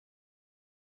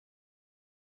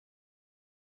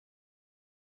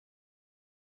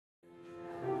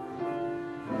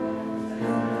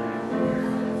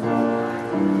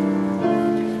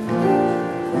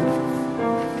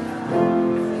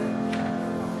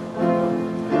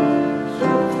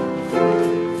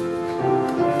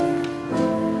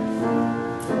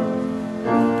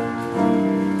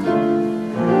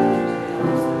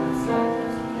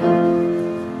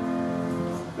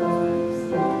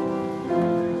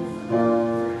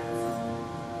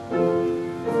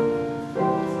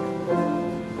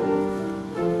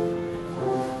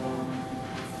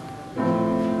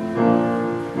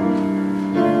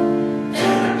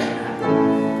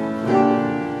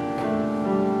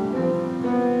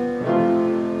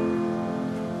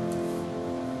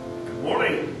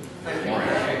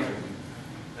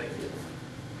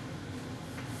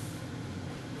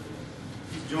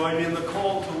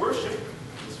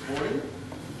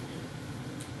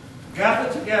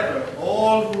Gather together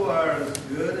all who are as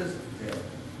good as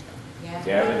dead.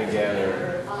 Gather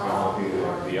together all who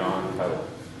are beyond hope.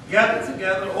 Gather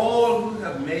together all who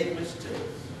have made mistakes.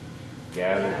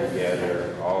 Gather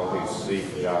together all who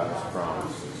seek God's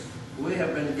promises. We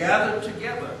have been gathered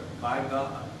together by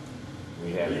God.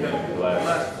 We have been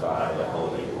blessed by the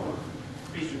Holy One.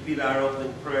 Please repeat our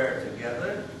opening prayer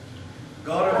together.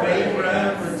 God of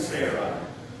Abraham and Sarah,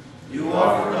 you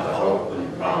offer the hope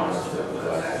and promise of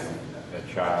blessing,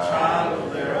 A a child child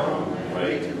of their own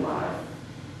late in life,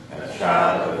 a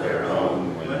child of their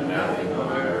own when nothing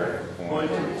on earth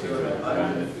pointed to an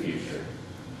abundant future.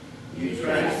 You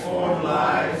transform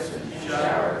lives and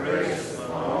shower grace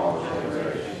upon all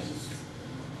generations.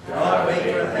 God of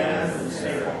Abraham and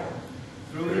Sarah,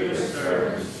 through your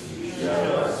servants, you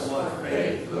show us what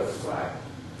faith looks like.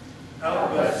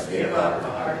 Help us give up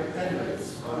our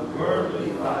dependence on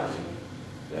worldly logic,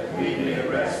 that we may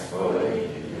rest fully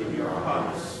in your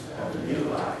promise of a new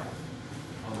life.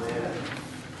 Amen.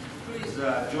 Please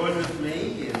join with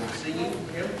me in singing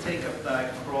hymn, Take Up Thy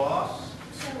Cross.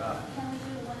 So, can we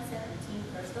do 117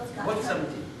 first?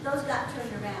 117. Those got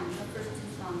turned around. The first two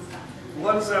songs got turned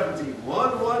around. 117.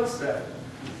 117.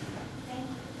 Thank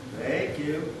you. Thank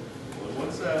you.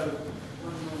 117.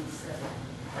 117.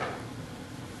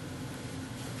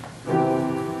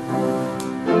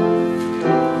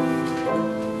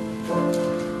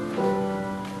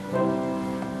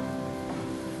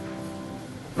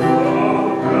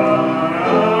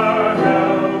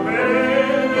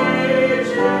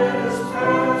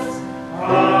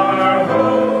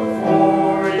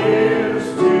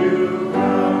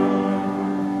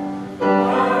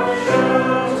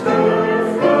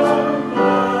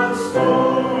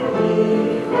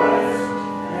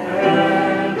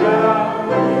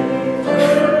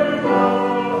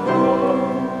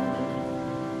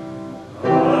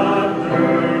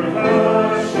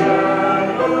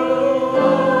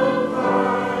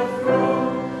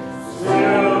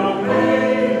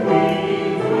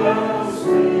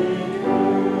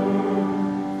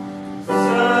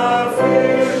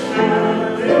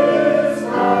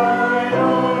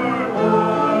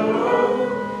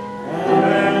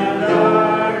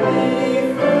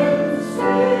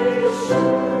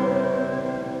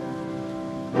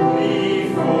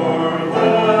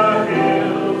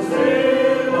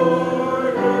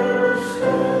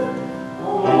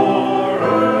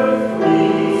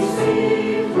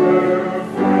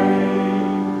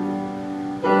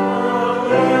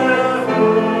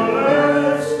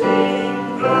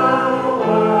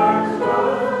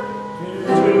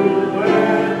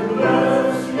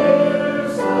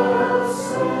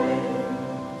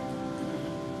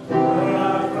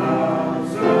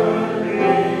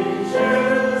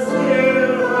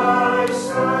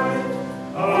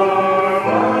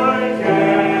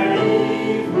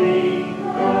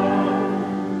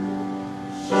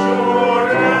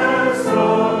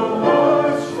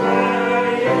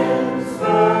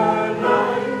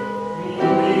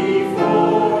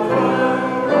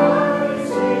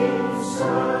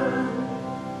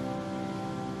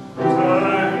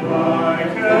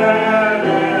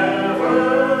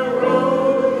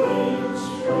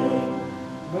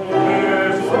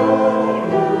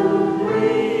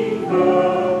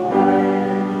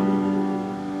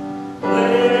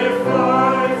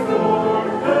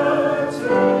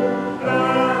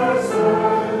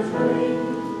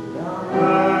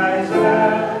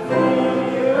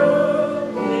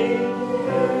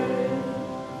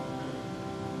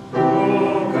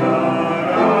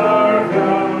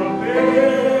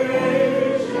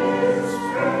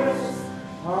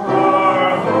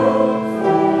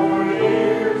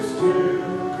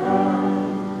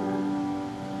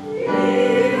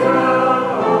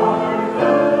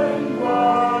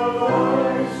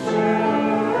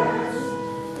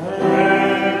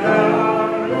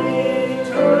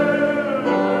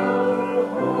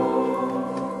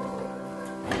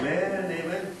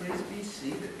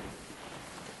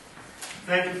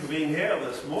 Thank you for being here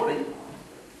this morning.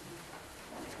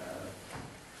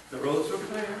 The roads are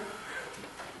clear.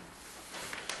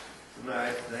 It's a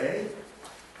nice day.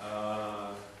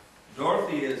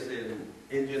 Dorothy is in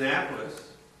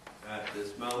Indianapolis at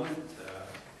this moment,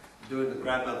 doing the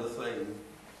grandmother thing.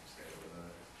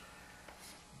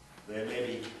 They may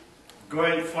be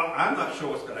going, I'm not sure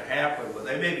what's going to happen, but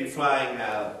they may be flying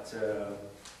out to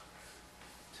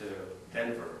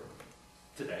Denver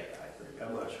today, I think.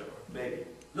 I'm not sure. Maybe.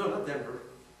 No, not Denver.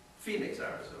 Phoenix,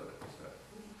 Arizona.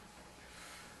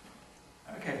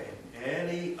 So. Okay.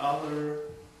 Any other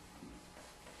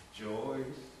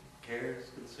joys, cares,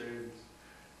 concerns?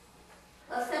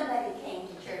 Well, somebody came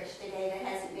to church today that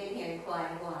hasn't been here in quite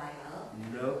a while.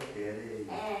 No kidding.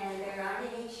 And there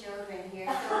aren't any children here,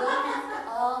 so we'll have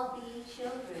to all be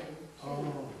children, too.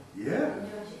 Oh, yeah.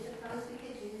 Don't you suppose we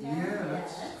could do that? Yeah,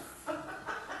 that's-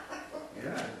 Yes.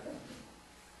 Yeah.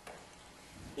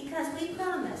 Because we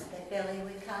promised that Billy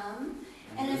would come,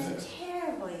 and it's a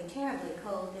terribly, terribly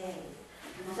cold day.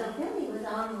 So Billy was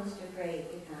almost afraid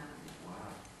to come.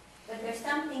 Wow. But there's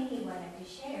something he wanted to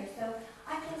share, so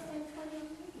I guess that's what he'll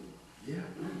do. Yeah,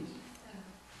 please.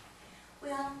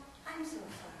 Well, I'm so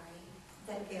sorry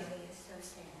that Billy is so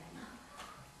sad.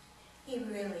 He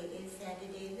really is sad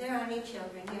today. There aren't any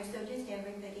children here, so just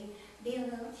everybody be a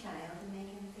little child and make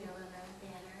him feel a little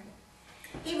better.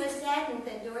 He was saddened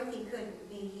that Dorothy couldn't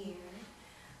be here,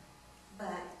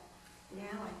 but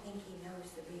now I think he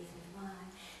knows the reason why.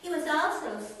 He was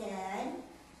also sad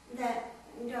that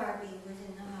Darby was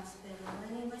in the hospital,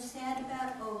 and he was sad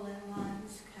about Olin,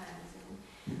 Juan's cousin.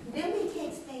 Billy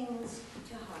takes things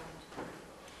to heart.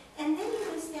 And then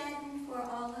he was saddened for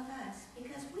all of us,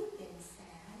 because we've been sad.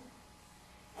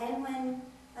 And when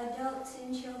adults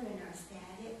and children are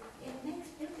sad, it makes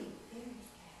Billy very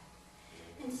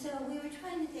sad. And so we were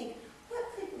trying to think, what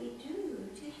could we do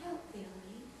to help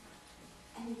Billy?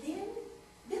 And then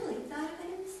Billy thought of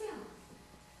it himself.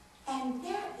 And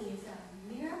that is a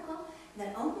miracle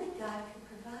that only God can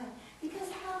provide. Because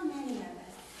how many of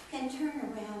us can turn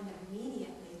around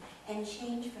immediately and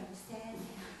change from sad to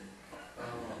happy?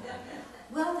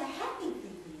 Well, the happy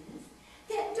thing is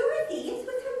that Dorothy is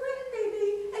with her grandbaby,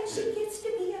 and she gets to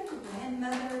be a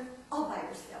grandmother all by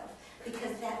herself,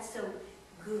 because that's so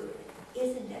good,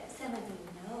 isn't it? Some of you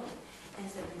know, and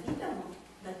some of you don't,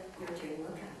 but your turn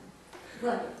will come.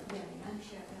 Well, really, I'm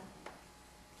sure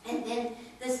will. And then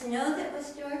the snow that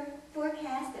was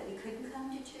forecast, that we couldn't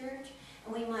come to church,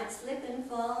 and we might slip and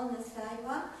fall on the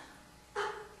sidewalk.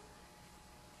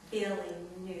 Billy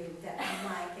knew that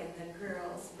Mike and the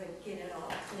girls would get it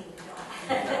all cleaned off.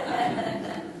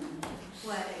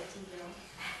 What a deal.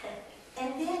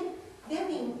 And then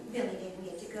Billy didn't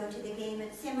get to go to the game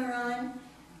at Cimarron,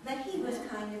 but he was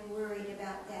kind of worried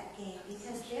about that game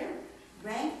because they're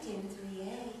ranked in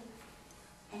 3A.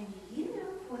 And do you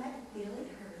know what Billy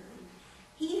heard?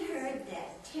 He heard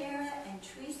that Tara and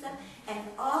Teresa and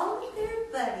all of their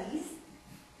buddies,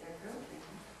 their girlfriends,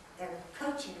 their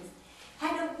coaches,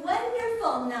 had a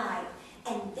wonderful night,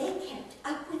 and they kept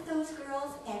up with those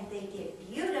girls, and they did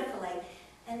beautifully.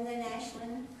 And then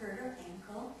Ashlyn hurt her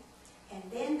ankle, and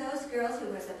then those girls who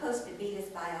were supposed to beat us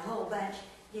by a whole bunch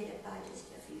did it by just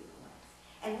a few points.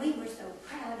 And we were so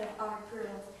proud of our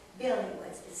girls. Billy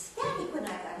was ecstatic when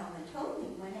I got home and told me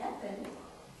what happened.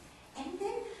 And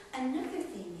then another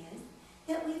thing is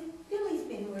that Billy's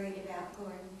been worried about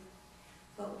Gordon.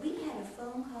 But we had a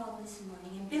phone call this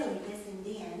morning, and Billy listened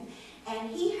in,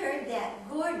 and he heard that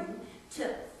Gordon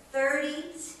took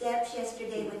 30 steps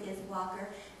yesterday with his walker,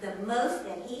 the most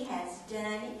that he has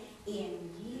done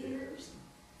in years.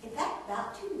 In fact,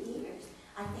 about 2 years,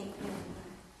 I think.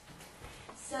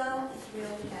 So he's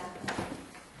thrilled about that.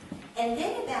 And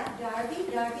then about Darby.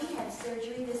 Darby had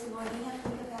surgery this morning, I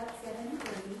think about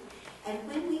 7:30. And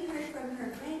when we heard from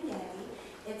her granddaddy,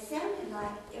 it sounded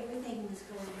like everything was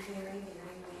going very,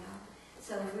 very well.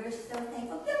 So we're so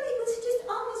thankful. Billy was just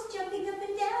almost jumping up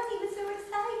and down. He was so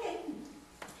excited.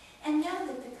 And now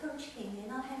that the coach came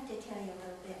in, I'll have to tell you a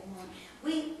little bit more.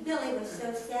 Billy was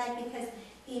so sad because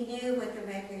he knew what the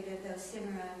record of those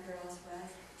Cimarron girls was.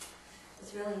 He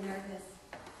was really nervous.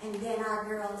 And then our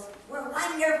girls were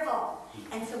wonderful.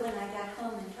 And so when I got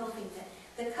home and told him that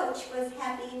the coach was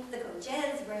happy, the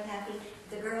coaches were happy,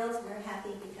 the girls were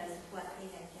happy because of what they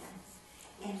had done.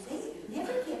 And they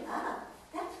never give up.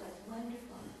 That's what's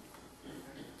wonderful.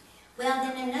 Well,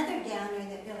 then another downer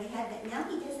that Billy had that now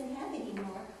he doesn't have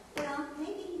anymore, well,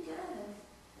 maybe he does,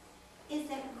 is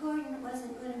that Gordon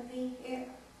wasn't going to be here,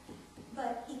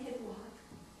 but he could walk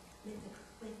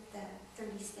with the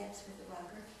 30 steps with the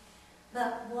walker.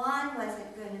 But Juan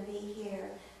wasn't going to be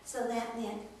here, so that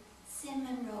meant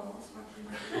cinnamon rolls weren't going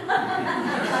to be here.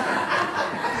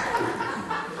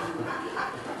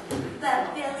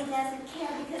 But Billy doesn't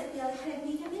care because Billy couldn't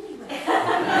eat them anyway.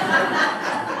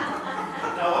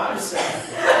 No, I'm sad.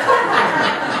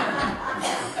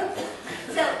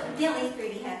 So Billy's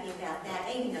pretty happy about that,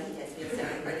 even though he does feel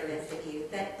sorry for the rest of you.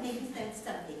 But maybe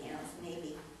something else.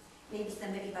 Maybe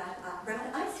somebody brought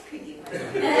ice cream.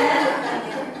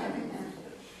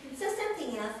 So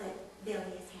something else that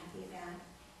Billy is happy about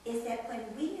is that when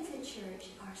we as a church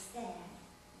are sad,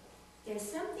 there's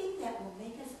something that will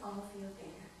make us all feel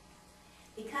better.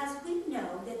 Because we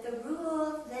know that the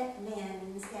rules that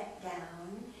men set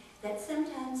down that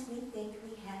sometimes we think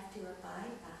we have to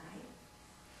abide by.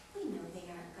 We know they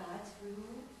aren't God's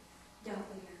rule, don't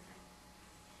we?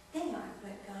 They aren't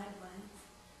what God wants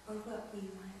or what we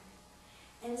want.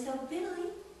 And so Billy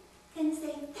can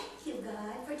say, thank you,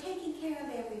 God, for taking care of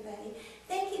everybody.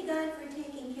 Thank you, God, for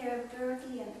taking care of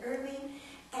Dorothy and Irving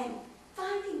and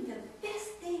finding the best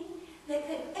thing that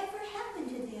could ever happen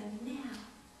to them now.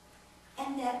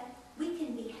 And that we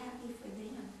can be happy for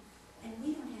them. And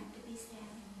we don't have to be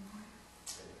sad anymore.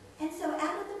 And so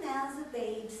out of the mouths of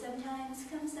babes sometimes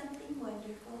comes something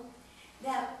wonderful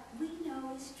that we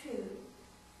know is true.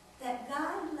 That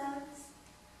God loves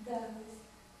those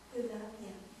who love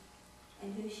Him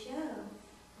and who show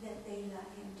that they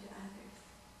love Him to others.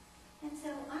 And so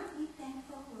aren't we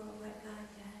thankful for what God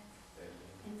does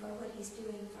and for what He's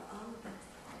doing for all of us?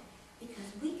 Because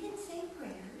we can say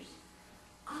prayers,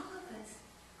 all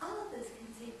of us can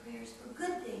say prayers for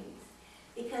good things,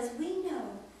 because we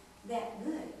know that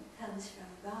good comes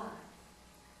from God,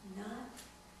 not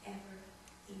ever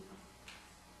evil.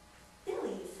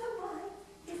 Billy is so wise,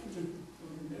 isn't he?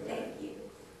 Thank you.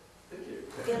 Thank you.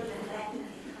 Bill, thank you.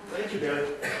 Thank you, Billy.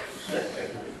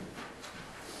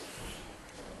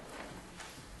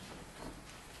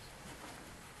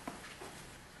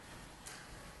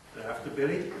 After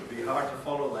Billy, it'll be hard to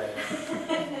follow that.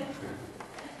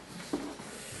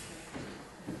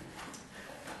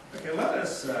 Okay, let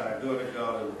us go to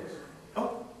God and...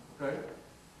 Oh, right.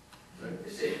 No.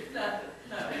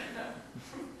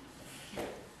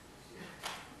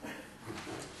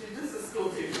 She's just a school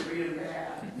teacher being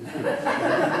bad. I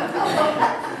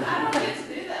don't get to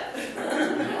do that.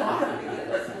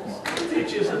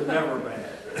 Teachers are never bad.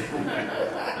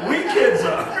 We kids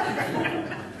are.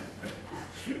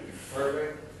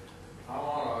 Perfect. I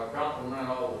want to compliment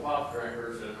all the pop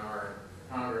drinkers in our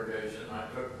congregation. I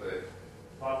took the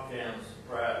pop cans to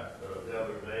Pratt the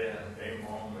other day and came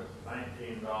home with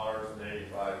 $19.85.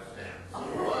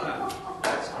 Wow.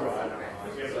 That's great.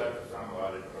 I'll give that to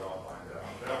somebody, but I'll find out.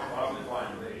 They'll probably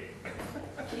find me.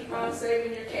 Keep on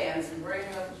saving your cans and bring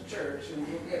them up to church, and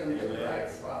we'll get them to the right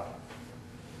spot.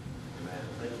 Amen.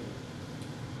 Thank you.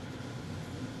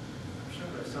 I'm sure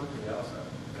there's something else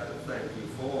I've got to thank you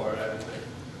for. I think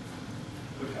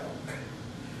would help.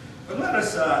 But let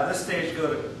us, at this stage, go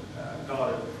to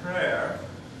God in prayer.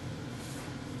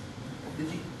 Did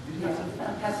you have something?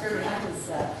 Pastor, I was,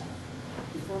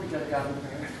 before we go to God in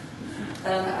prayer,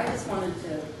 I just wanted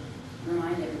to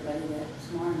remind everybody that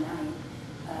tomorrow night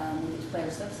we get to play our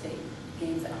sub-state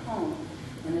games at home,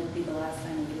 and it'll be the last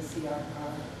time we get to see our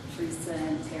Teresa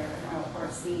and Tara, our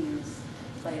seniors,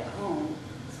 play at home.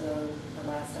 So the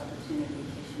last opportunity, in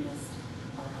case you missed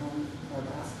our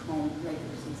last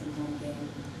regular season home game.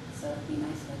 So it'd be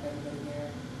nice to have everybody there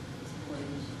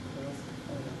supporting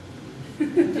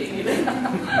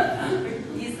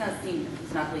He's not senior.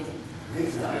 He's not leaving.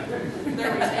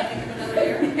 They're retaking him another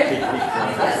year?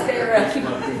 Yes,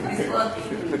 he's lucky.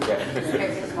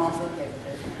 His mom's okay with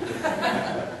it.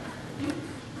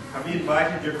 Have you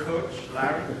invited your coach,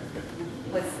 Larry?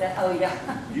 What's that? Oh, yeah.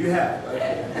 You have.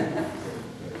 Okay.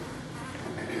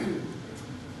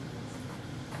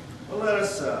 Well, let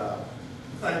us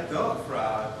thank God for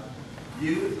our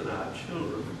youth and our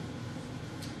children.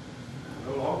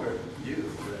 No longer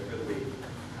youth, they're going to be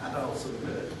adults in a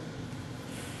minute.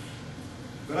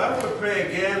 But I want to pray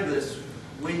again this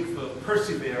week for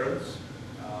perseverance.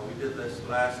 We did this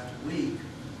last week.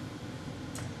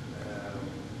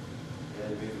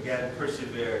 And we began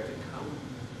persevere to come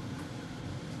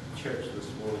to church this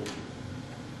morning.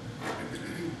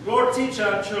 Lord, teach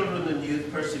our children and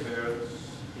youth perseverance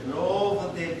in all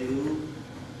that they do,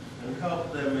 and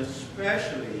help them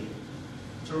especially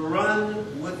to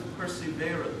run with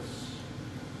perseverance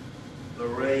the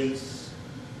race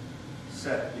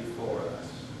set before us.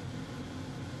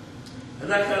 And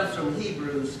that comes from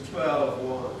Hebrews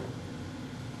 12:1.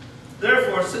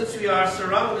 Therefore, since we are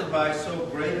surrounded by so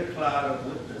great a cloud of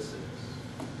witnesses,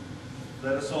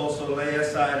 let us also lay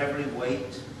aside every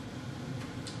weight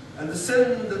and the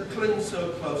sin that clings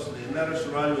so closely, and let us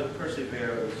run with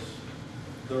perseverance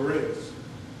the race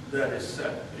that is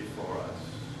set before us.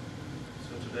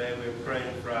 So today we're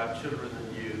praying for our children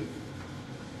and youth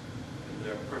and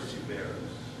their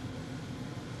perseverance.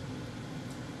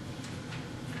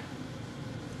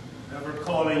 Ever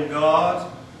calling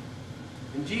God,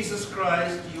 in Jesus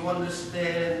Christ, you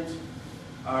understand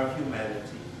our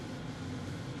humanity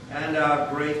and our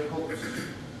great hopes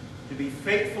to be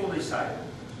faithful disciples.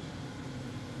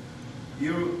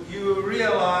 You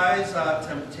realize our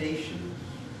temptations.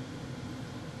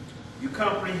 You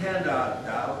comprehend our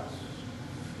doubts.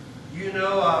 You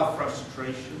know our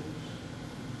frustrations.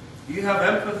 Do you have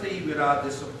empathy with our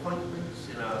disappointments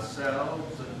in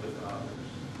ourselves and with others?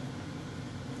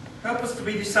 Help us to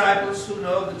be disciples who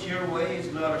know that your way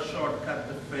is not a shortcut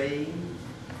to fame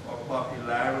or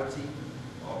popularity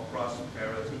or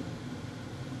prosperity.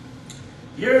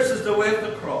 Yours is the way of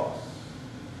the cross,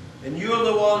 and you're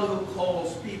the one who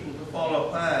calls people to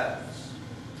follow paths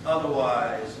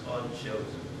otherwise unchosen.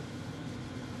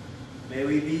 May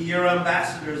we be your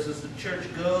ambassadors as the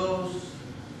church goes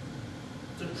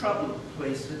to troubled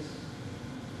places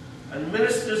and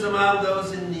ministers among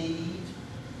those in need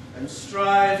and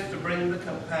strives to bring the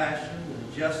compassion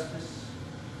and justice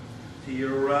to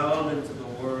your realm and to the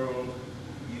world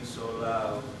you so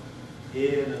love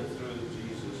in and through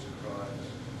Jesus Christ.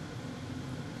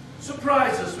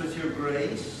 Surprise us with your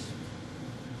grace.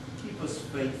 Keep us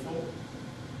faithful.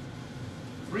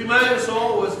 Remind us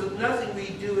always that nothing we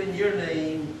do in your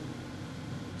name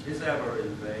is ever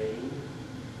in vain.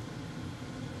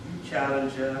 You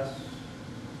challenge us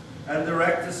and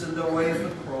direct us in the way of the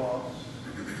cross.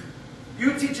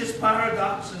 You teach us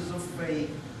paradoxes of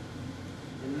faith.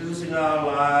 In losing our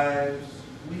lives,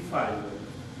 we find them.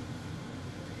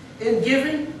 In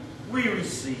giving, we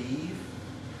receive.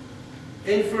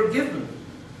 In forgiving,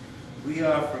 we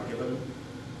are forgiven.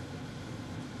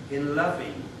 In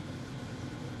loving,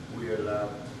 we are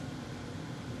loved.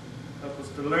 Help us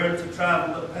to learn to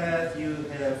travel the path you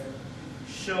have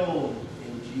shown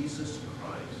in Jesus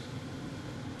Christ.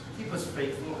 Keep us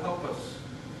faithful. Help us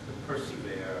to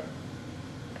persevere.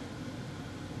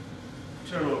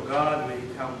 Eternal God, we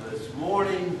come this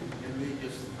morning and we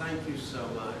just thank you so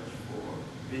much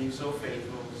for being so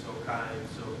faithful, so kind,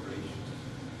 so gracious.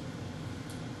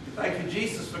 We thank you,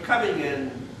 Jesus, for coming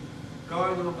and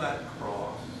going on that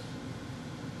cross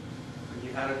when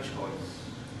you had a choice.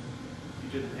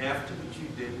 You didn't have to, but you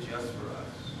did just for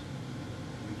us.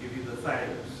 We give you the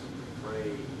thanks and the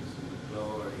praise and the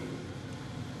glory.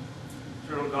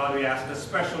 Eternal God, we ask a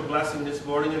special blessing this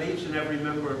morning on each and every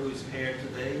member who's here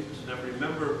today, each and every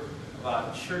member of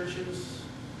our churches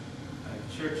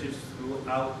and churches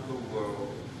throughout the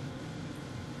world.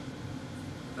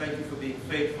 Thank you for being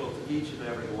faithful to each and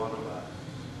every one of us.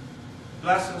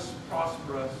 Bless us,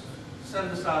 prosper us, send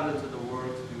us out into the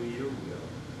world to do your will.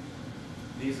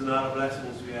 These and other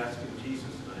blessings we ask in Jesus'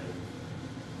 name.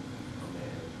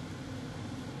 Amen.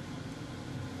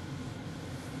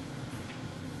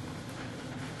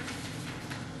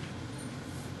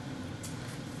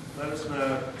 Let us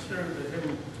now turn to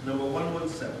hymn number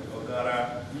 117. Oh God,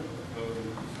 our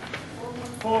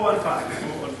 415.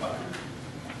 415.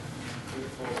 Good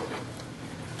forward.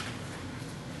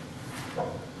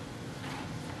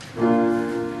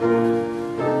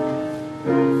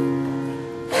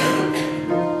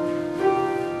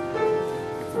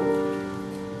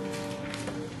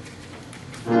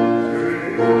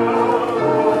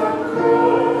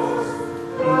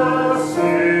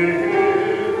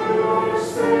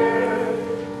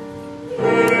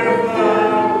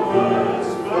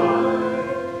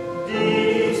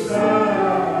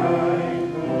 Desire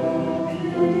will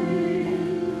be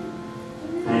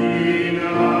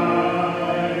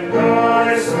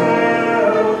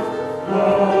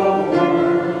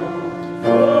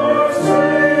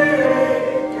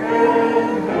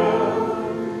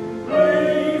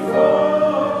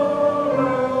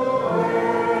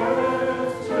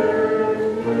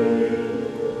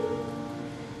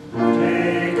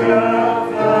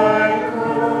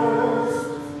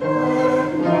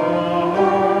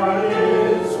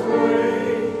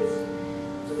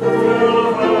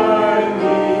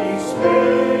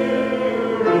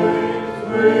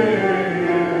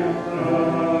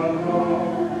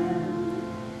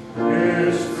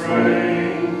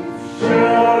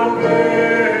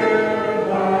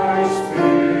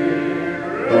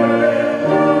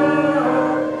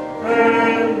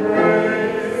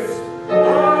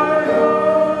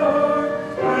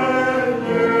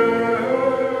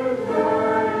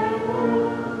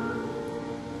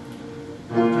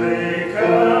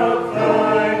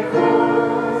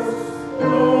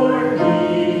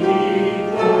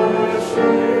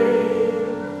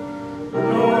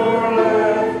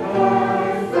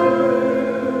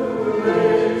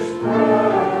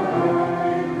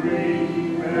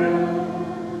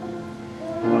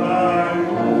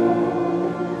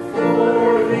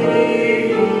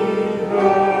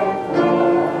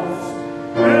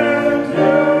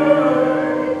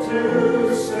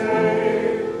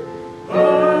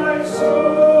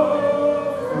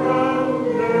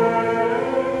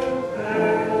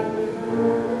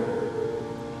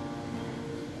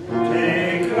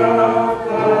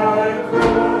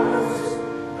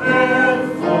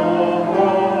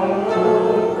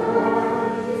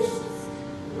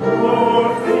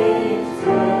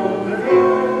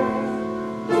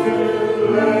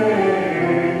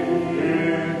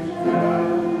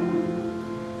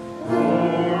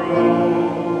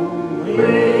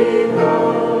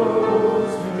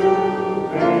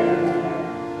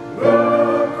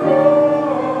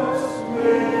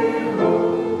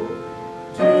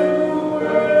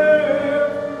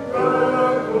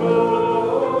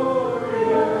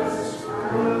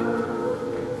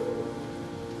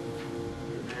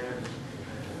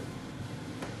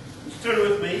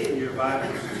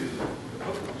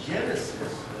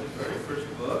Genesis, the very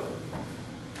first book,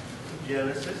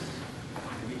 Genesis,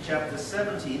 maybe chapter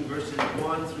 17, verses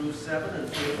 1 through 7 and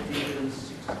 15 and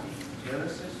 16.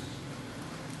 Genesis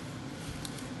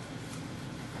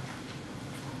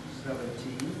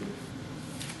 17.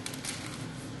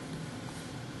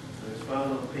 It's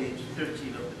found on page 13 of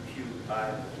the Pew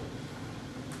Bible.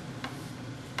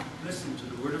 Listen to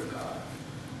the Word of God.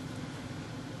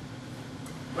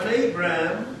 When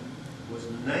Abraham was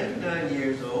 99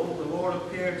 years old, the Lord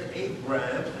appeared to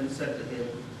Abraham and said to him,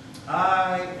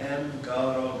 I am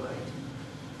God Almighty.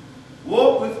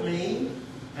 Walk with me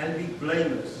and be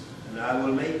blameless, and I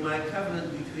will make my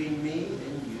covenant between me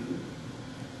and you,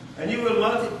 and you will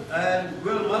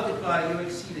multiply you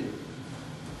exceedingly.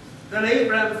 Then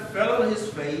Abraham fell on his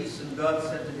face, and God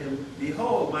said to him,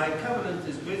 Behold, my covenant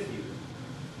is with you,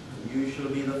 and you shall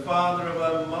be the father of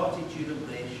a multitude of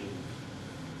nations.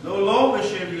 No longer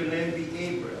shall your name be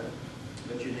Abraham,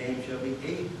 but your name shall be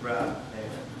Abraham.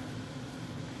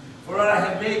 For I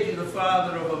have made you the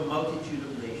father of a multitude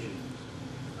of nations.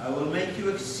 I will make you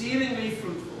exceedingly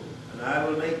fruitful, and I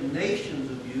will make nations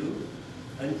of you,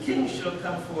 and kings shall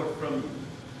come forth from you.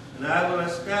 And I will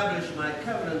establish my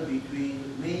covenant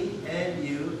between me and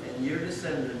you and your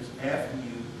descendants after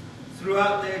you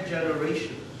throughout their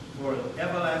generations for an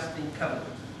everlasting covenant,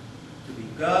 to be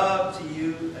God to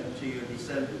you and to your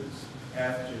descendants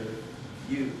after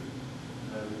you.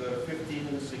 And go to 15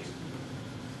 and 16.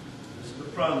 This is the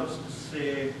promise to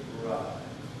Sarai.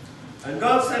 And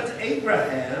God said to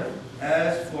Abraham,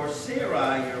 As for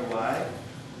Sarai your wife,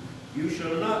 you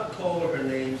shall not call her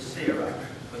name Sarai,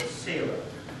 but Sarah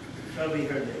shall be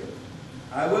her name.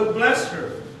 I will bless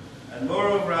her, and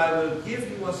moreover I will give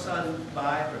you a son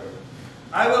by her.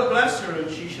 I will bless her, and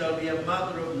she shall be a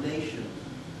mother of nations.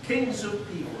 Kings of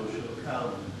people shall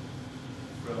come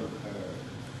from her.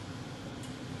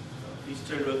 Please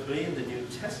turn with me in the New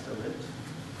Testament,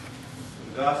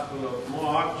 the Gospel of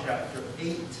Mark, chapter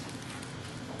 8,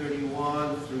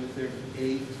 31 through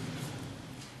 38.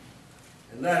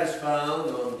 And that is found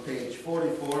on page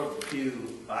 44 of the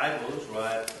Pew Bibles,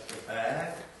 right at the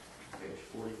back. Page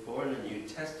 44 in the New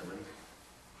Testament.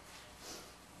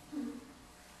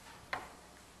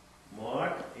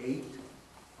 Mark 8,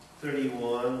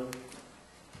 31,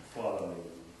 following.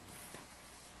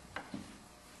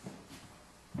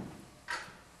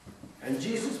 And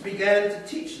Jesus began to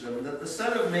teach them that the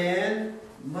Son of Man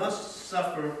must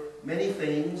suffer many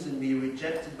things and be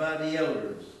rejected by the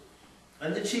elders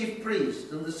and the chief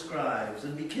priests and the scribes,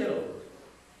 and be killed,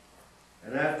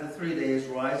 and after 3 days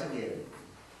rise again.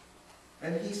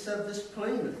 And he said this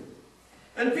plainly.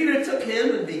 And Peter took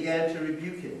him and began to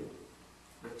rebuke him.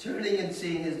 But turning and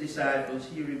seeing his disciples,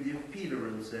 he rebuked Peter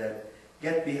and said,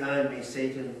 Get behind me,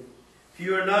 Satan, for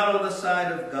you are not on the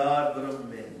side of God, but of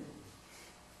men.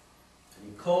 And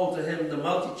he called to him the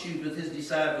multitude with his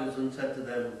disciples and said to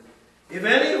them, If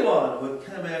anyone would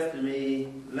come after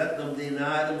me, let them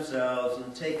deny themselves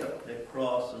and take up their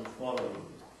cross and follow me.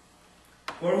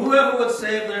 For whoever would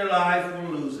save their life will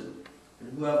lose it,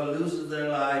 and whoever loses their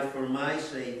life for my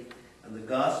sake and the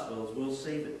gospel's will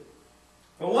save it.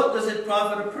 For what does it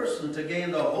profit a person to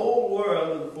gain the whole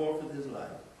world and forfeit his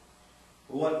life?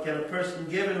 For what can a person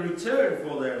give in return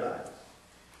for their life?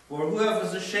 For whoever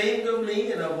is ashamed of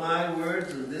me and of my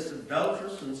words in this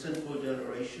adulterous and sinful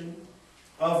generation,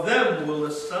 of them will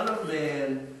the Son of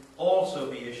Man also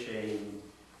be ashamed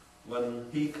when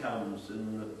he comes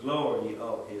in the glory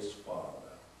of his Father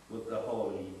with the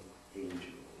holy angels.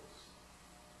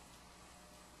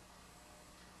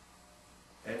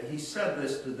 And he said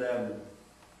this to them,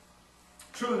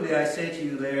 Truly I say to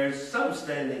you, there is some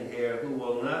standing here who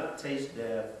will not taste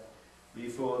death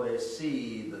before they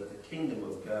see that the kingdom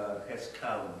of God has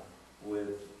come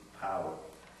with power.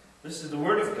 This is the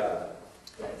word of God.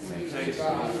 Thanks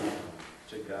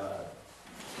to God.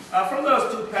 From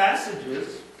those two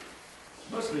passages,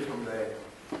 mostly from the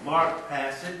Mark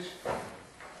passage,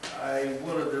 I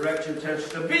want to direct your attention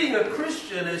to being a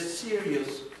Christian is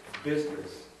serious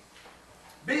business.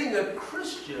 Being a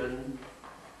Christian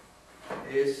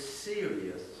is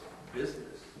serious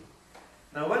business.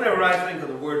 Now, whenever I think of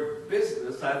the word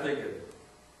business, I think of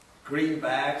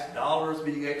greenbacks, dollars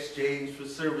being exchanged for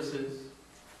services.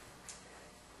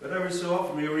 But every so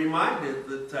often we are reminded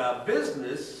that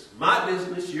business, my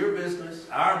business, your business,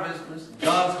 our business,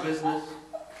 God's business,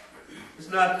 is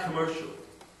not commercial.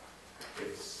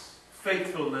 It's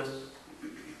faithfulness.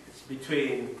 It's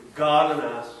between God and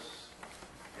us,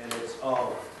 and it's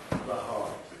of the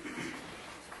heart.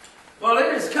 Well,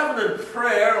 in his covenant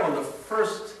prayer on the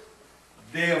first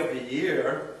day of the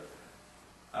year,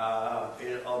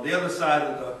 on the other side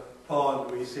of the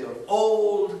upon, we say, on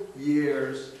Old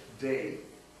Year's Day,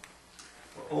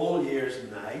 or Old Year's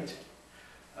Night.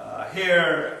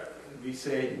 Here we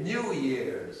say New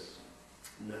Year's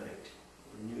Night,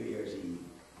 or New Year's Eve.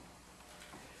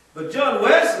 But John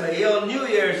Wesley, on New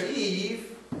Year's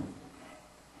Eve,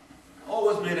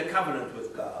 always made a covenant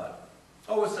with God,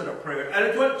 always said a prayer, and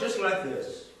it went just like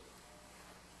this.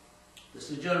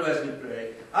 This is John Wesley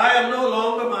praying. I am no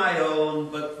longer my own,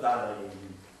 but thine.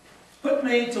 Put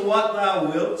me to what thou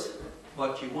wilt,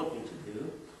 what you want me to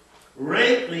do.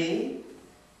 Rank me,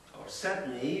 or set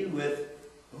me with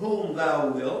whom thou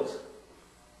wilt.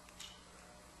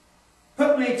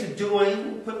 Put me to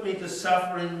doing, put me to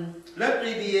suffering. Let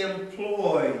me be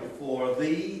employed for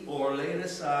thee, or laid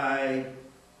aside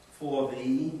for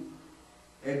thee,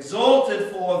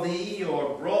 exalted for thee,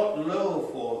 or brought low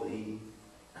for thee.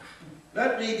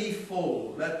 Let me be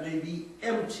full, let me be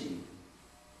empty.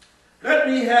 Let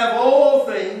me have all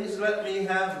things, let me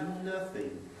have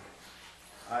nothing.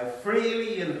 I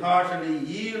freely and heartily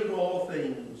yield all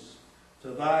things to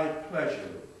thy pleasure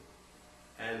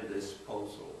and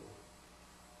disposal.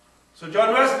 So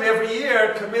John Wesley every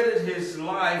year committed his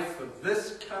life for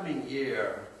this coming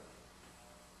year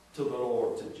to the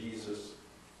Lord, to Jesus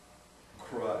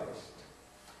Christ.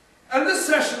 And this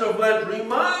session of Lent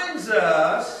reminds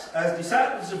us, as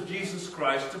disciples of Jesus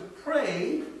Christ, to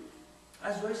pray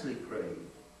as Wesley prayed.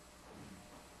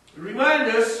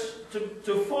 Remind us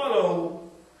to follow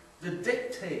the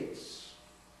dictates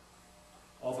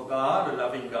of a God, a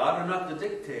loving God, and not the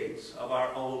dictates of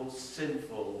our own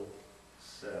sinful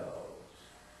selves.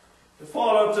 To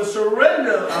follow, to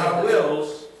surrender our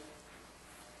wills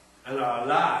and our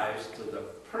lives to the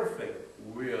perfect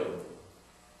will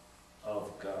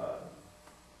of God.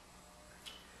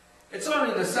 It's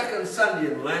only the second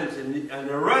Sunday in Lent, and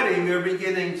already we're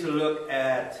beginning to look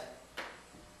at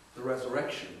the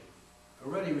resurrection.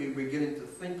 Already we're beginning to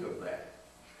think of that.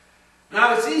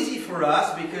 Now it's easy for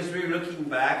us because we're looking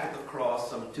back at the cross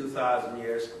some 2,000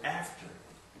 years after.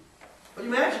 But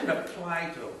imagine the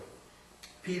plight of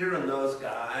Peter and those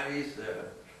guys,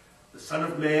 the Son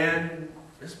of Man,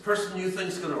 this person you think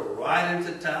is going to ride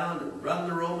into town and run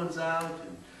the Romans out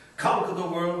and conquer the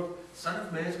world. Son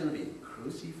of Man is going to be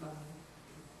crucified,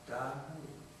 die,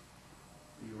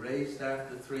 be raised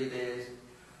after 3 days.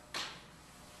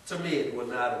 To me, it would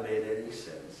not have made any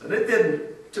sense. And it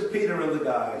didn't to Peter and the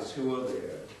guys who were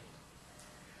there.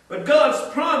 But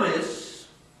God's promise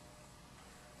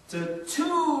to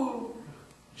two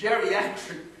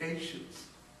geriatric patients,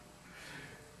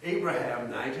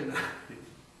 Abraham, 99,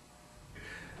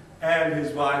 and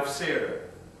his wife Sarah,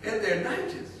 in their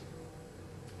 90s,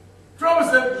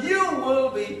 promise that you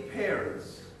will be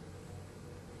parents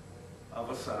of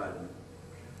a son.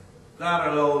 That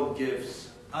alone gives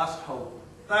us hope.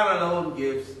 That alone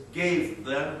gave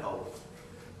them hope.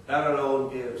 That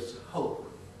alone gives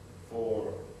hope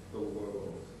for the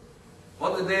world.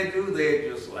 What did they do? They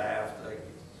just laughed. Like,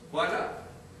 why not?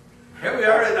 Here we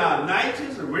are in our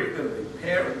 90s and we're going to be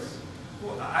parents.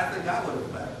 Well, I think I would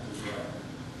have laughed as well.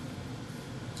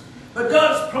 But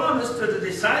God's promised to the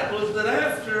disciples that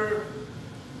after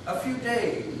a few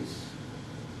days,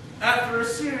 after a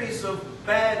series of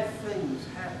bad things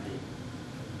happening,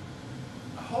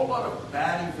 a whole lot of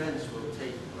bad events will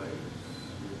take place.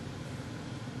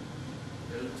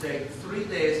 It'll take 3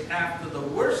 days after the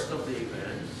worst of the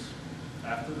events,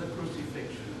 after the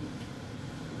crucifixion.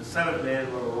 The Son of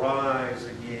Man will rise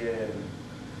again.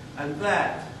 And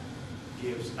that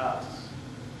gives us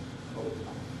hope.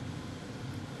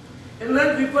 In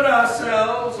Lent, we put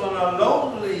ourselves on a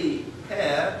lonely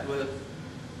path with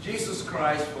Jesus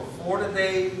Christ for 40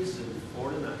 days and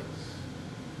 40 nights.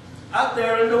 Out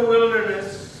there in the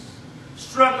wilderness,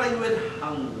 struggling with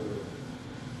hunger,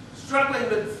 struggling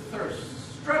with thirst,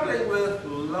 struggling with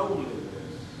loneliness,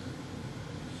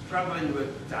 struggling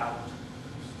with doubt,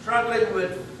 struggling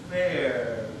with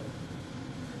fear.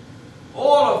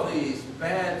 All of these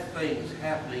bad things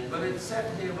happening, but it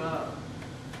set him up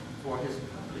for his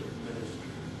public ministry.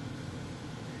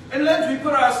 In Lent, we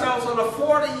put ourselves on a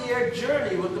 40-year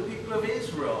journey with the people of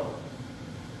Israel,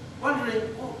 wondering,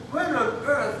 when on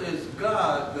earth is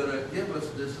God going to give us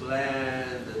this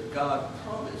land that God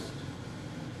promised?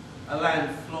 A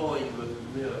land flowing with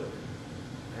milk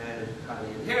and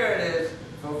honey. And here it is.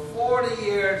 For 40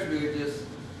 years, we're just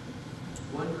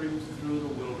wandering through the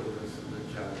wilderness and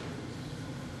the jungles.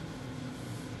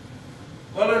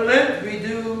 Well, in Lent, we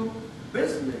do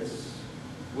business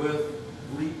with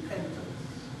repentance.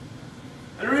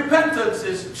 And repentance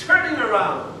is turning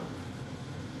around.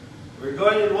 We're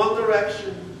going in one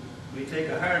direction, we take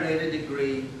a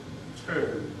 180-degree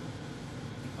turn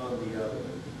on the other.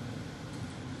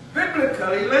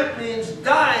 Biblically, Lent means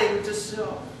dying to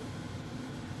self.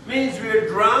 It means we are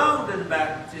drowned in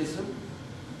baptism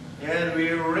and we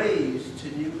are raised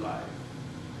to new life.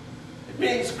 It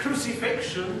means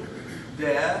crucifixion,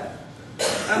 death,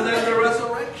 and then the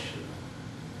resurrection.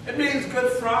 It means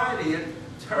Good Friday, a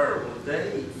terrible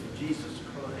day for Jesus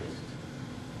Christ.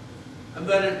 And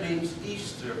then it means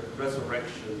Easter,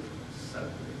 resurrection Sunday.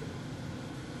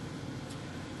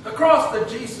 The cross that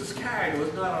Jesus carried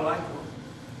was not a light one.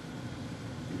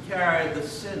 He carried the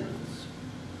sins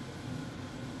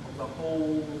of the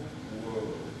whole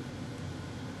world.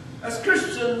 As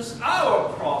Christians,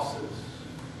 our crosses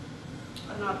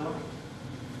are not light.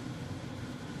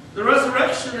 The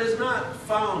resurrection is not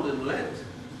found in Lent.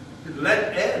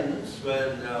 Lent ends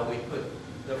when we put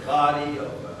the body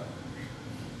of a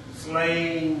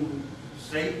slain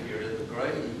Savior in the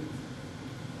grave.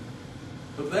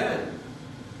 But then,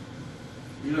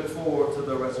 we look forward to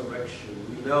the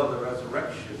resurrection. We know the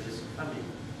resurrection is coming.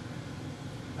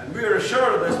 And we are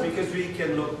assured of this because we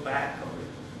can look back on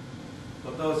it.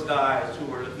 But those guys who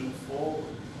were looking forward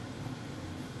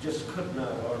just could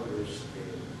not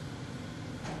understand.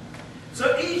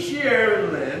 So each year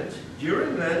in Lent,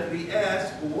 during Lent, we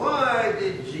ask, why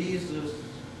did Jesus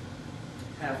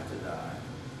have to die?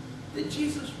 Did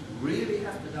Jesus really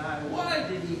have to die? Why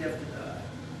did he have to die?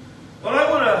 Well, I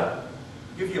want to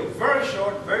give you a very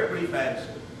short, very brief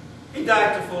answer. He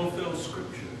died to fulfill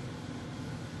Scripture.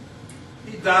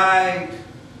 He died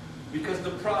because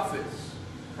the prophets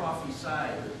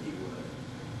prophesied that he would.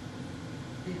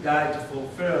 He died to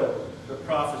fulfill the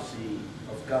prophecy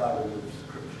of God in the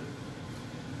Scripture.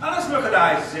 Now let's look at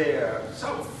Isaiah,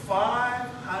 some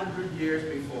 500 years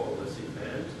before this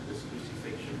event, this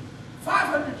crucifixion.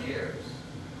 500 years.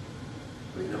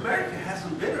 I mean, America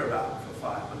hasn't been around for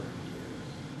 500 years.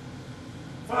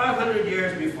 500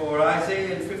 years before,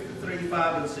 Isaiah in 53,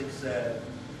 5 and 6 said,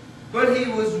 "But he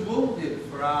was wounded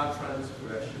for our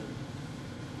transgression.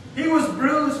 He was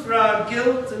bruised for our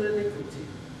guilt and iniquity.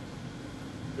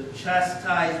 The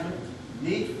chastisement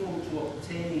needful to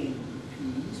obtain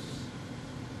peace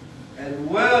and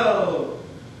well-being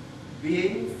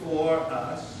for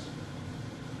us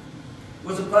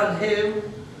was upon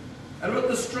him, and with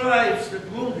the stripes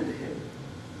that wounded him."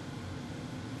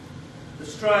 The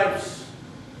stripes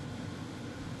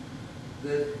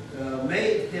that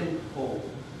made him whole.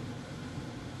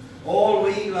 All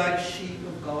we like sheep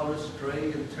have gone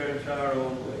astray and turned to our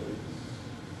own ways.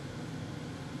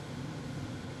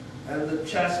 And the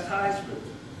chastisement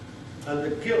and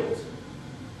the guilt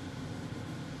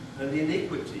and the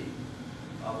iniquity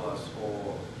of us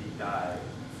all, he died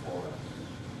for us.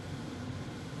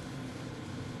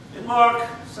 In Mark,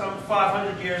 some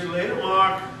 500 years later,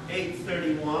 Mark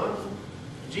 8:31,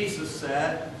 Jesus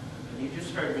said, and you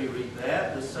just heard me read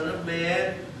that, "The Son of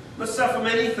Man must suffer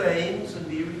many things and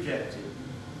be rejected.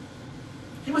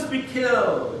 He must be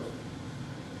killed,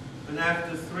 and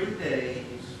after 3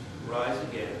 days rise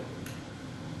again."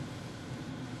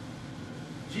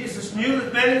 Jesus knew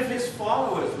that many of his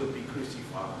followers would be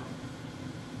crucified.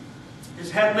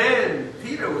 His head man,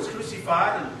 Peter, was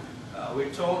crucified, and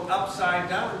we're told upside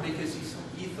down because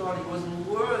he thought he wasn't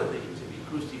worthy to be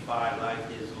crucified like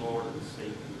his Lord and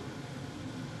Savior.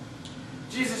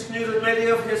 Jesus knew that many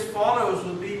of his followers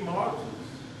would be martyrs.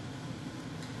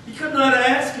 He could not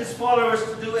ask his followers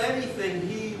to do anything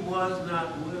he was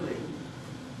not willing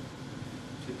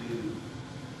to do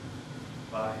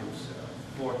by himself,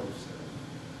 for himself.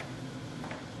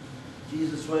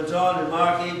 Jesus went on in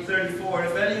Mark 8:34,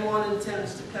 "If anyone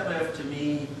intends to come after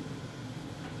me,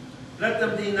 let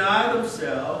them deny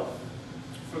themselves,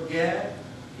 forget,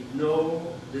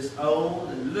 ignore, disown,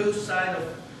 and lose sight of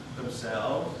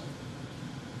themselves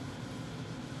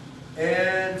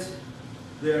and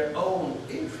their own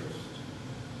interest.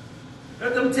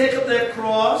 Let them take up their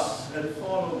cross and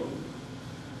follow me.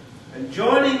 And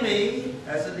joining me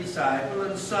as a disciple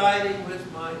and siding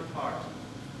with my party.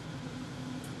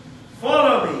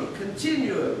 Follow me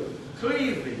continually,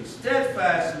 cleaving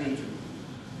steadfastly to me.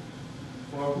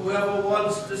 For whoever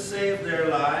wants to save their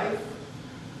life,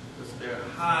 that's their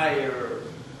higher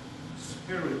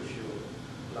spiritual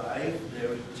life,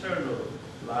 their eternal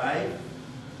life,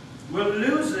 will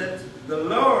lose it, the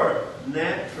lower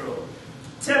natural,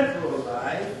 temporal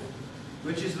life,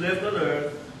 which is lived on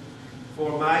earth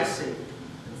for my sake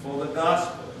and for the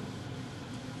gospel,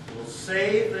 will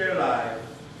save their life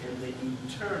in the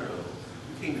eternal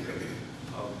kingdom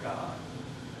of God.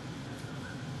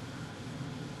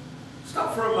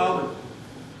 Stop for a moment.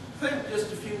 Think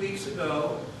just a few weeks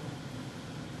ago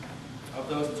of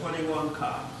those 21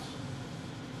 cops.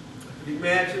 Could you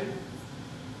imagine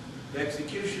the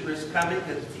executioner's coming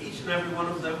at each and every one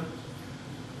of them.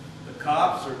 The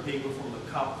Copts are people from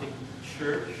the Coptic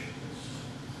Church,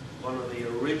 one of the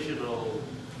original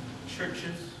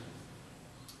churches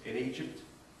in Egypt.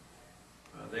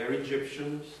 They're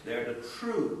Egyptians. They're the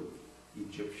true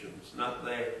Egyptians, not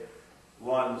the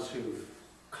ones who've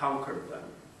conquered them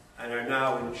and are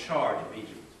now in charge of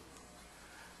Egypt.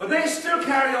 But they still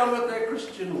carry on with their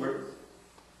Christian work.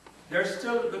 They're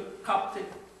still the Coptic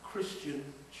Christian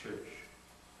church.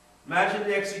 Imagine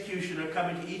the executioner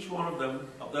coming to each one of them,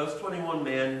 of those 21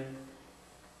 men,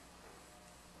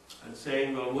 and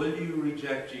saying, well, will you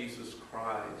reject Jesus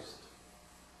Christ?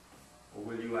 Or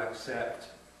will you accept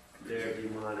their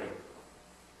demonic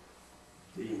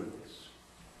demons?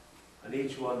 And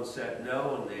each one said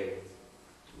no, and they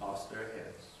lost their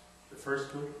heads. The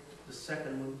first one, the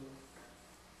second one,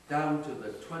 down to the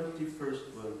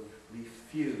 21st one,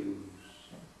 refused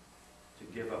to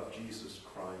give up Jesus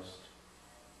Christ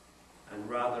and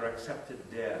rather accepted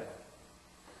death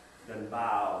than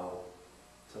bow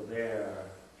to their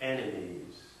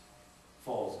enemies,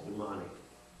 false demonic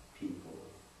people.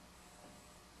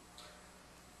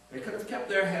 They could have kept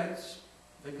their heads.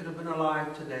 They could have been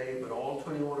alive today, but all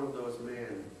 21 of those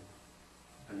men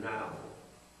are now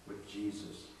with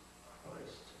Jesus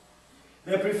Christ.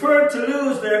 They preferred to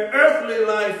lose their earthly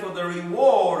life for the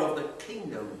reward of the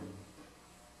kingdom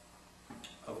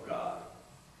of God.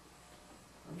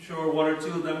 I'm sure one or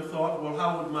two of them thought, well,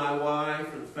 how would my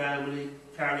wife and family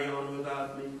carry on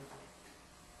without me?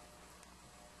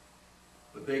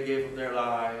 But they gave up their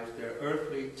lives, their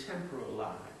earthly, temporal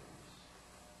lives,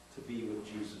 to be with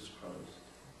Jesus Christ.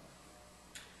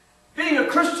 Being a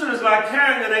Christian is like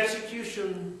carrying an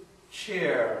execution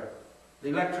chair, the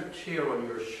electric chair on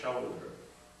your shoulder.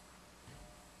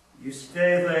 You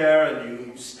stay there and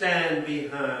you stand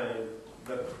behind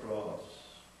the cross.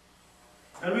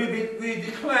 And we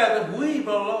declare that we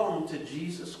belong to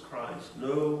Jesus Christ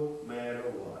no matter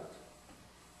what.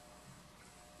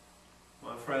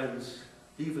 My friends,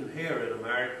 even here in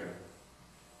America,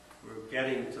 we're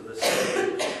getting to the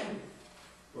stage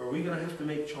where we're going to have to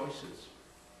make choices.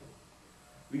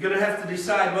 We're going to have to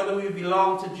decide whether we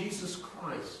belong to Jesus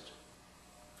Christ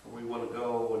or we want to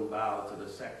go and bow to the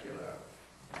secular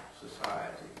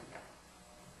society.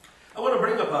 I want to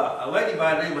bring up a lady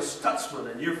by the name of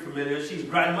Stutzman, and you're familiar. She's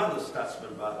Grandmother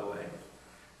Stutzman, by the way.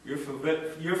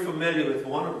 You're familiar with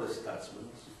one of the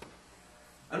Stutzmans.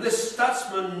 And this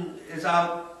Stutzman is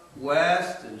out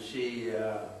west, and she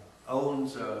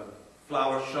owns a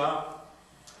flower shop.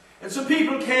 And so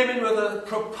people came in with a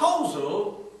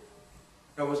proposal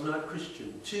that was not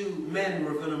Christian. Two men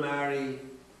were going to marry,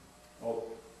 or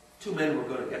two men were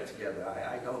going to get together.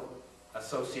 I don't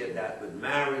associate that with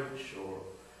marriage or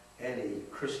any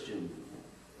Christian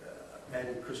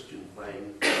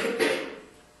thing.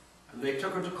 And they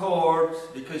took her to court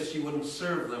because she wouldn't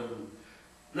serve them.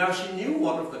 Now she knew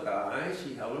one of the guys.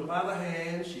 She held him by the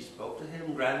hand. She spoke to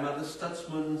him. Grandmother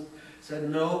Stutzman said,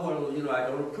 no, well, you know, I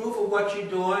don't approve of what you're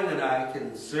doing, and I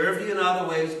can serve you in other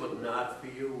ways, but not for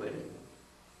your wedding.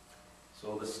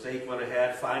 So the state went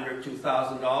ahead, fined her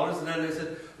 $2,000, and then they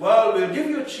said, well, we'll give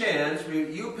you a chance.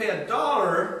 You pay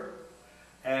 $1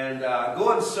 and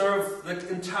go and serve the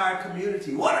entire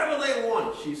community, whatever they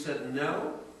want. She said,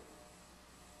 no,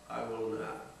 I will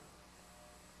not.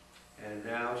 And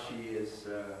now she is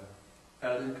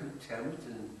held in contempt,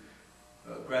 and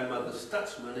Grandmother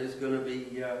Stutzman is going to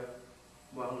be,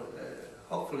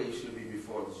 hopefully she'll be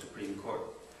before the Supreme Court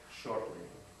shortly.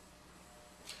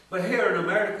 But here in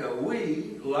America,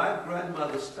 we, like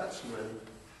Grandmother Stutzman,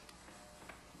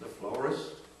 the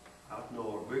florist out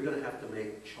north, we're going to have to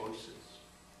make choices.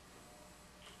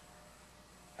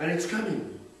 And it's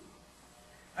coming.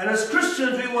 And as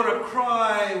Christians, we want to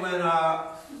cry when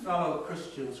our fellow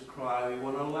Christians cry. We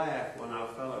want to laugh when our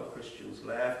fellow Christians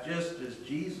laugh, just as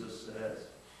Jesus says.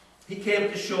 He came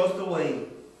to show us the way.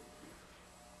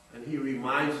 And he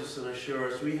reminds us and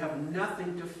assures us we have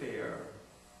nothing to fear.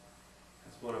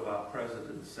 As one of our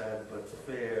presidents said, but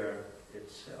fear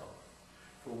itself.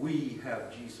 For we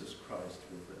have Jesus Christ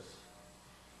with us.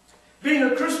 Being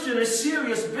a Christian is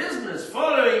serious business,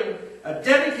 following a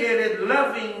dedicated,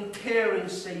 loving, caring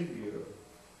Savior.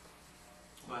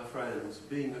 My friends,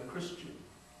 being a Christian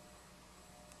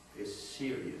is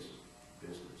serious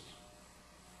business.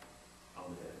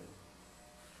 Amen.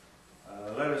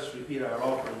 Let us repeat our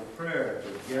offering prayer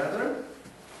together.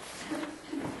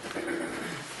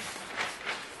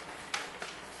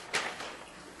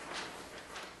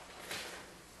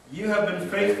 You have been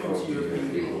faithful to your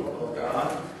people, O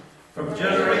God, from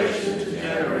generation to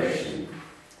generation.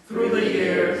 Through the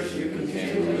years, you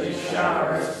continually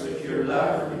shower us with your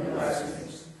love and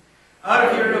blessings. Out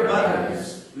of your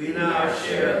abundance, we now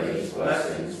share these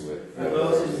blessings with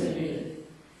those in need.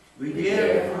 We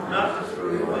give not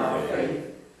through our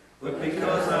faith, but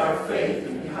because our faith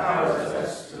empowers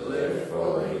us to live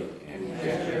fully and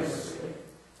generously.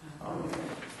 Amen.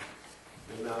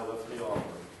 And now with the offering.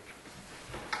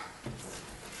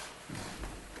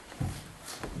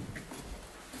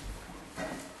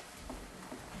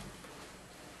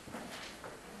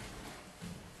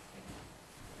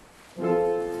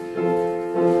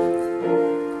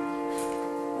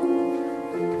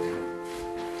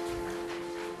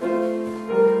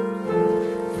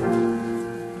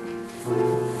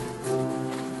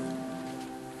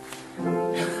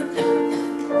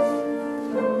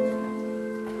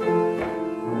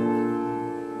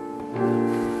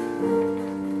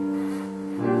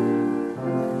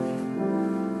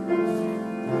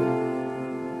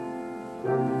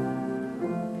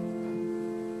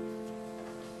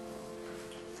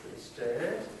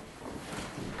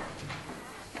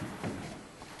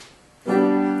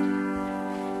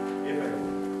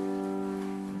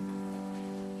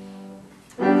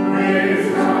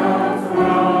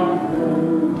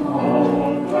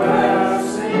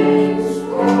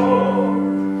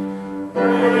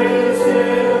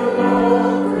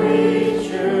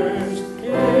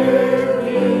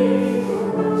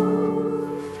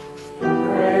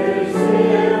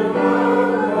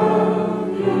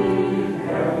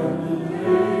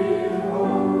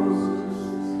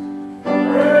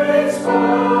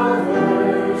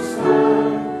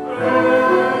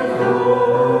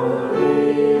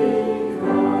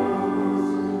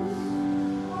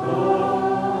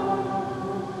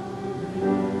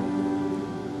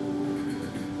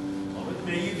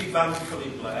 Bountifully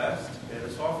blessed, and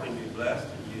this offering be blessed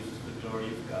and used to the glory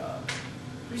of God.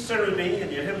 Please turn with me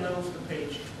in your hymnals to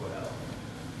page 12.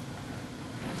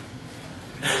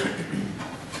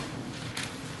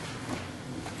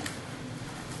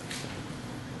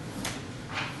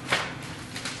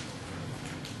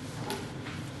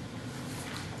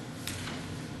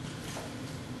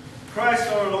 Christ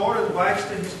our Lord invites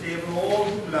to his table all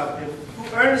who love him,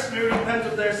 who earnestly repent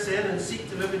of their sin and seek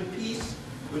to live in peace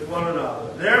with one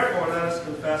another. Therefore, let us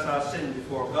confess our sin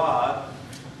before God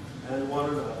and one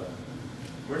another.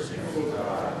 Merciful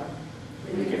God,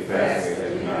 we confess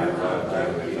that we have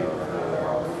loved you with our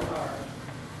all our heart.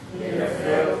 We have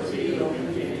failed to be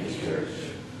obedient in His church.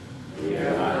 We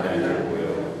have not done your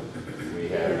will. We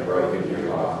have broken your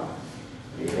law.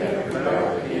 We have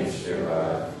rebelled against your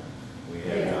love. We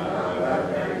have not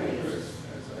loved our neighbors,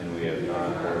 and we have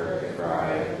not heard the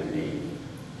cry of the needy.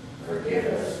 Forgive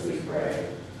us, we pray.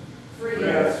 Free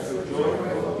us with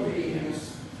joyful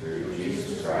obedience through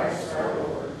Jesus Christ our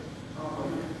Lord.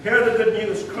 Amen. Hear the good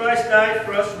news. Christ died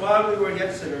for us while we were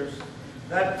yet sinners.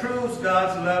 That proves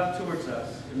God's love towards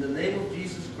us. In the name of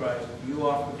Jesus Christ, you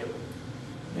are forgiven.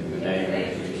 In the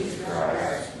name of Jesus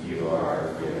Christ, you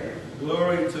are forgiven.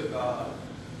 Glory to God.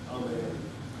 Amen.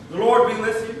 The Lord be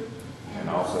with you. And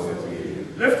also with you.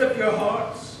 Lift up your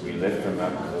hearts. We lift them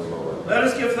up to the Lord. Let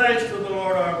us give thanks to the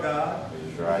Lord our God.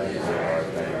 It is right to give our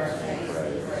thanks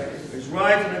and praise. It is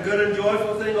right and a good and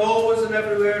joyful thing always and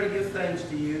everywhere to give thanks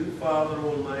to you, Father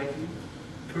Almighty,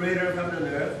 Creator of heaven and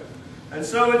earth. And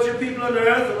so with your people on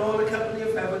earth and all the company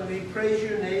of heaven, we praise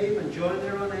your name and join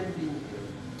their unending hymn.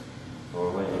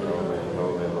 Holy, holy,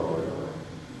 holy Lord,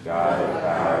 God of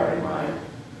power and might,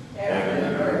 heaven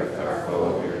and earth are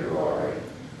full of your glory.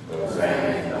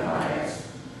 Hosanna in the highest.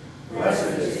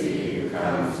 Blessed is he who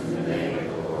comes in the name of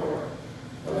the Lord.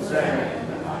 Hosanna in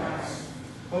the highest.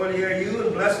 Holy are you,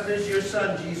 and blessed is your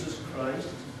Son, Jesus Christ.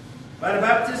 By the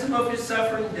baptism of his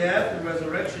suffering, death, and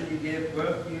resurrection, you gave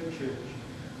birth to your church,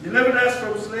 delivered us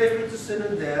from slavery to sin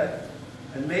and death,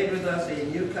 and made with us a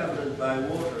new covenant by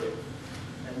water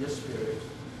and the Spirit.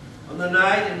 On the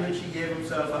night in which he gave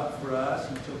himself up for us,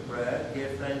 he took bread,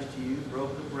 gave thanks to you,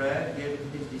 broke the bread, gave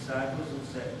it to his disciples, and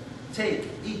said, "Take,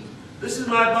 eat. This is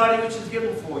my body which is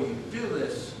given for you. Do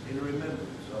this in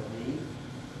remembrance of me."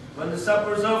 When the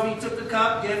supper was over, he took the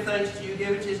cup, gave thanks to you,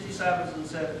 gave it to his disciples, and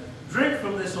said, "Drink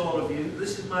from this, all of you.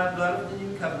 This is my blood of the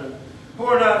new covenant,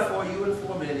 poured out for you and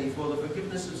for many for the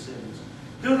forgiveness of sins.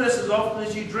 Do this as often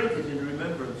as you drink it in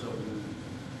remembrance of me."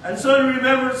 And so in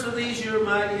remembrance of these your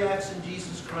mighty acts in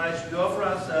Jesus Christ, we offer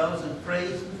ourselves in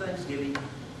praise and thanksgiving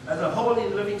as a holy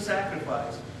and living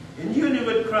sacrifice, in union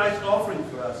with Christ's offering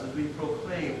for us as we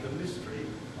proclaim the mystery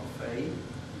of faith.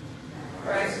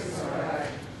 Christ is alive.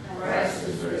 Christ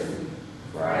is risen.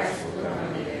 Christ will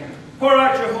come again. Pour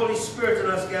out your Holy Spirit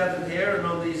on us gathered here and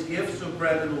on these gifts of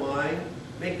bread and wine.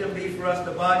 Make them be for us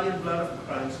the body and blood of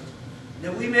Christ,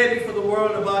 that we may be for the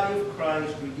world the body of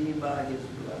Christ, redeemed by his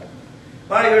blood.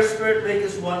 By your Spirit, make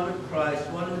us one with Christ,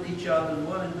 one with each other, and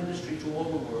one in ministry to all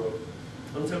the world,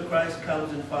 until Christ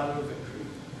comes in final victory,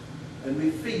 and we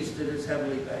feast at his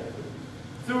heavenly banquet.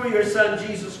 Through your Son,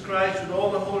 Jesus Christ, with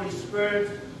all the Holy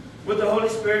Spirit, with the Holy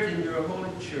Spirit in your holy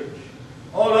church.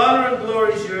 All honor and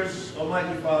glory is yours,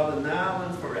 Almighty Father, now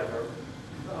and forever.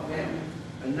 Amen.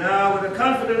 And now, with the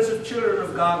confidence of children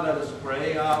of God, let us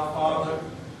pray. Our Father,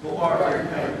 who art in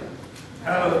heaven,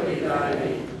 hallowed be thy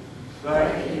name.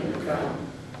 Thy kingdom come,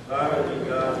 thy will be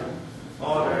done,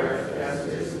 on earth as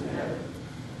it is in heaven.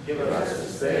 Give us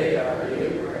this day our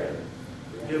daily bread.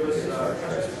 Forgive us our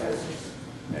trespasses,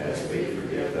 as we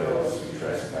forgive those who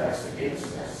trespass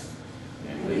against us.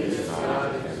 And lead us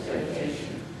not into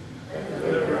temptation, but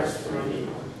deliver us from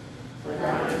evil. For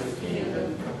thine is the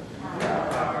kingdom, and the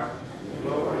power, and the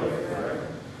glory forever.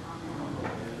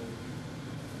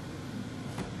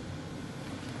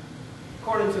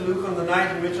 According to Luke, on the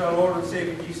night in which our Lord and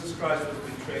Savior Jesus Christ was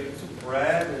betrayed, he took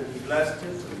bread, and he blessed it,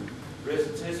 and raised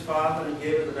it to his Father, and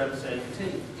gave it to them, saying,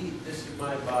 Take, eat, this is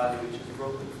my body, which is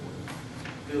broken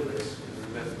for you. Do this in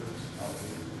remembrance of me.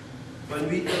 When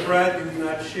we eat the bread, do we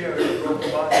not share in the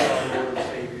broken body of our Lord and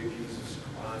Savior Jesus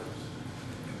Christ?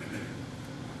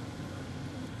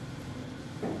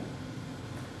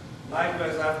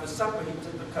 Likewise, after supper, he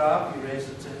took the cup, he raised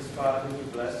it to his Father, and he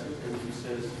blessed it, and he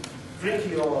says, Drink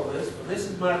ye all of this, for this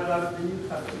is my blood of the new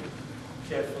covenant,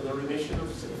 shed for the remission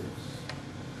of sins.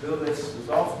 Do this as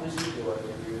often as you do it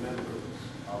in remembrance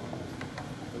of me.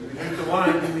 When we drink the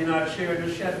wine, do we not share in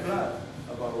the shed blood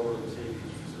of our Lord and Savior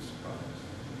Jesus Christ?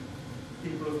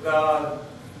 People of God,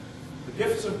 the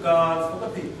gifts of God for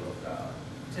the people of God.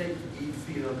 Take, eat,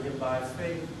 feed on him by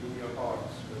faith in your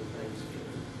hearts with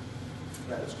thanksgiving.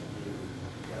 Let us continue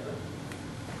together.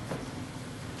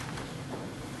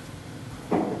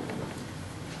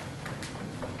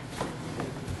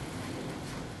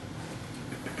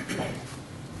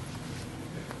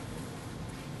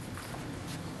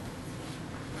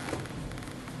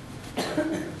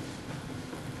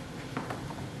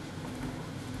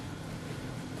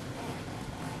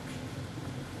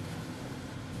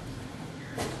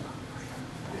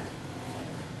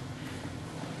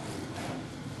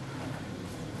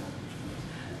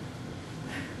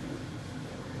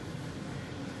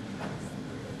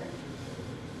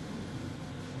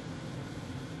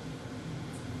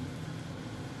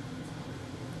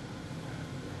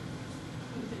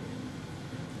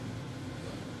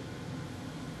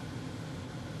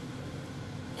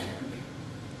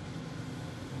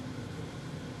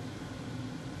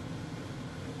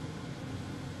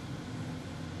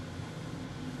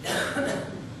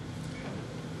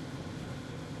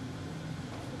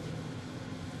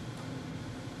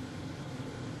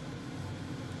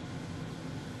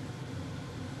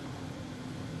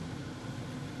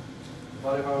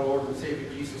 Body of our Lord and Savior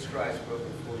Jesus Christ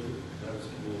broken for you. Let us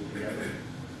commune together.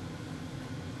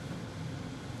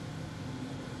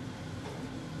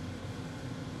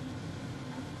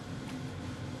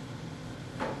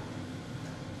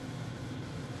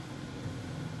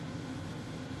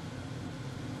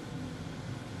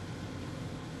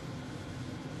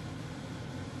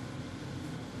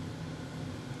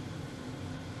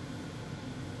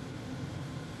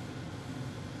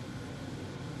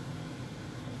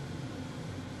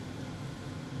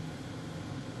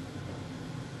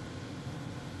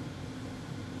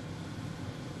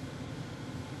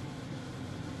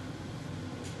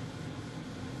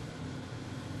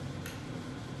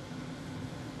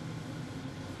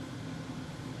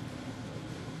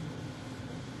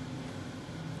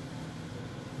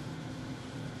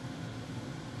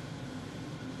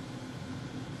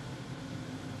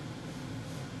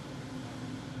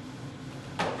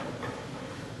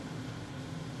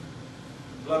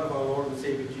 Blood of our Lord and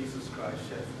Savior Jesus Christ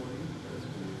shed for you. Let us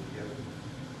commune together.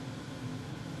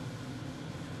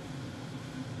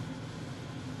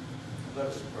 Let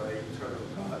us pray. Eternal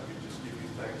God, we just give you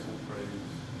thanks and praise.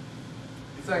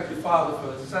 We thank you, Father,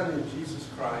 for sending Jesus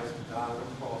Christ to die on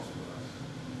the cross for us.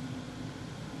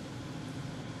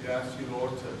 We ask you,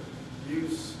 Lord, to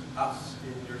use us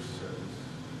in your service.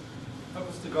 Help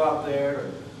us to go out there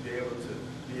and be able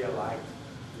to be a light,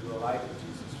 be the light of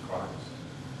Jesus Christ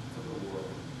to the world.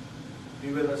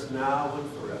 Be with us now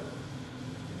and forever.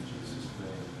 In Jesus'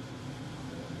 name.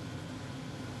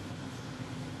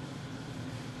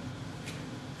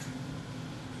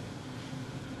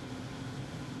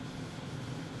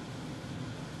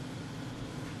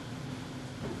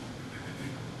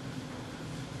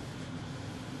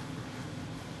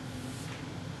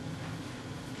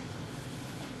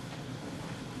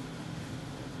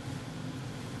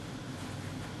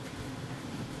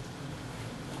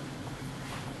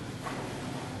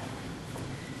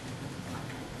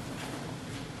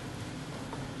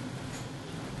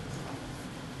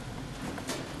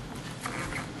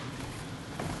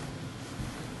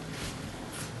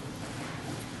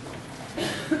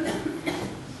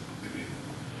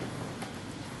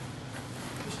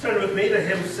 with me to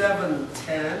hymn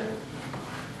 710,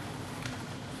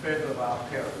 Faith of Our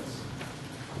Parents.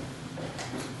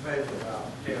 Faith of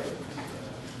Our Parents.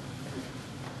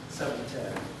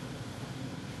 710.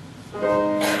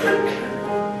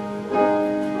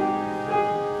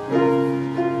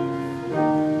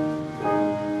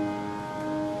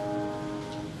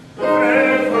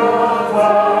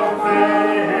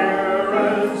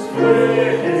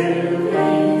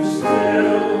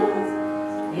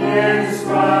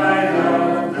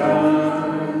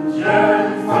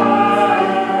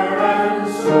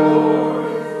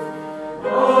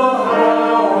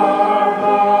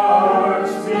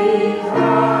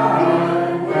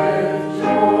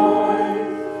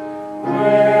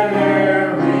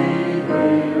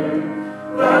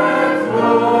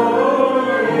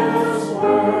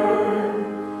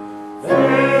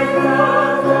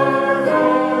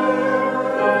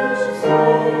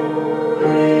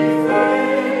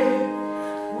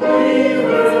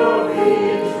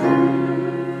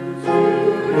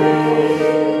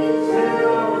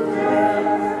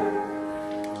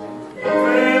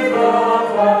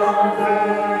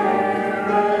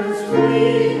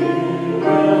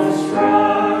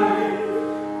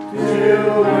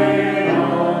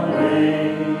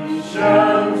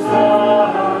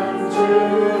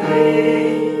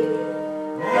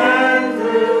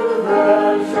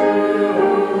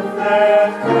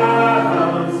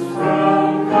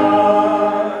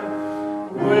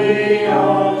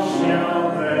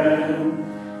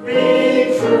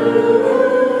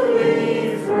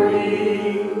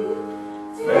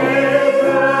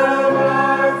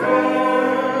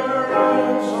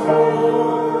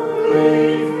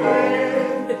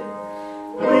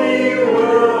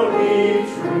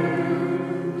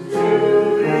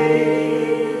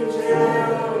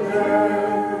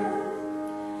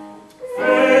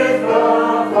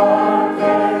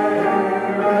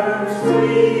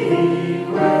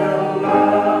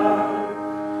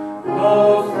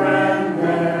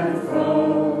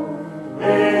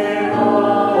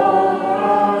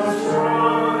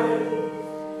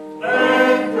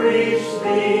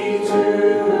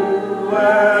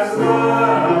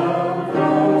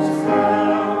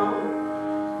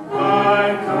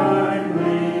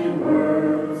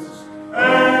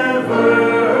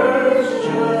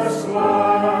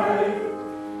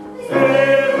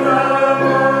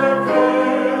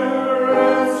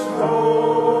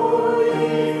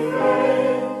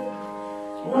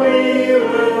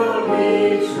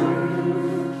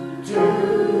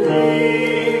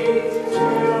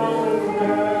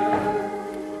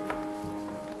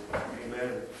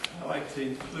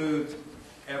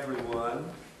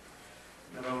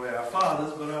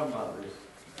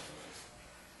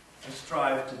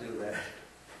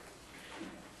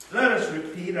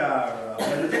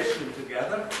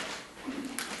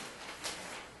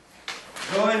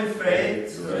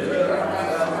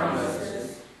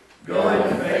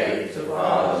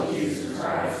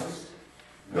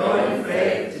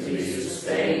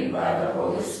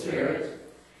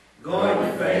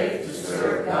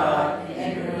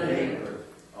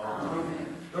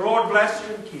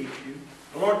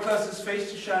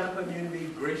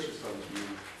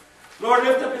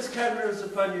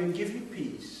 Upon you and give you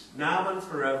peace, now and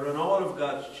forever, and all of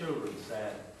God's children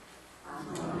said,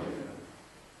 Amen.